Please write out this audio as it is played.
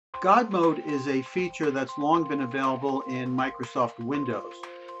God Mode is a feature that's long been available in Microsoft Windows.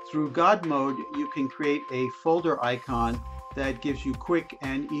 Through God Mode, you can create a folder icon that gives you quick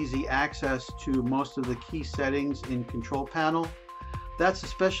and easy access to most of the key settings in Control Panel. That's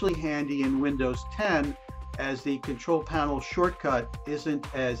especially handy in Windows 10, as the Control Panel shortcut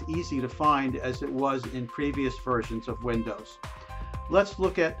isn't as easy to find as it was in previous versions of Windows. Let's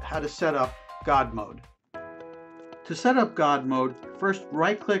look at how to set up God Mode. To set up God Mode, first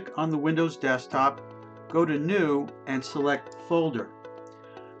right-click on the Windows desktop, go to New, and select Folder.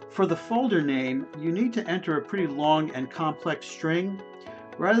 For the folder name, you need to enter a pretty long and complex string.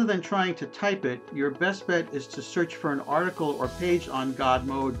 Rather than trying to type it, your best bet is to search for an article or page on God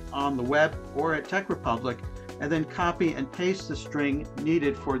Mode on the web or at Tech Republic, and then copy and paste the string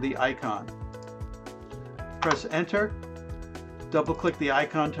needed for the icon. Press Enter, double-click the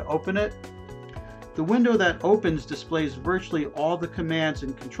icon to open it. The window that opens displays virtually all the commands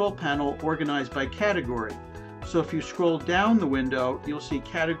in Control Panel organized by category. So if you scroll down the window, you'll see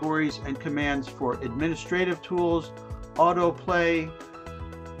categories and commands for administrative tools, autoplay,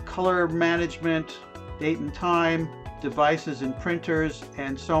 color management, date and time, devices and printers,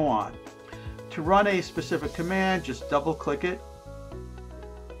 and so on. To run a specific command, just double-click it,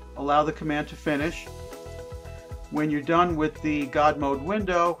 allow the command to finish. When you're done with the God Mode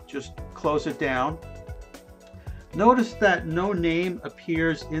window, just close it down. Notice that no name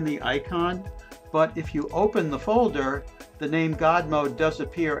appears in the icon, but if you open the folder, the name God Mode does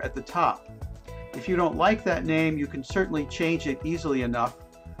appear at the top. If you don't like that name, you can certainly change it easily enough.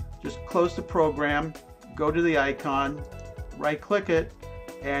 Just close the program, go to the icon, right-click it,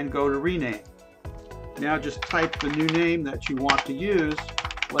 and go to Rename. Now just type the new name that you want to use.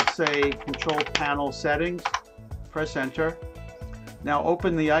 Let's say Control Panel Settings. Press Enter. Now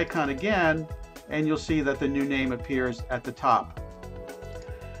open the icon again, and you'll see that the new name appears at the top.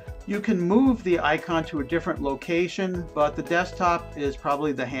 You can move the icon to a different location, but the desktop is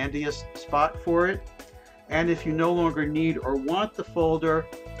probably the handiest spot for it. And if you no longer need or want the folder,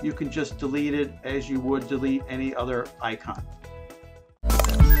 you can just delete it as you would delete any other icon.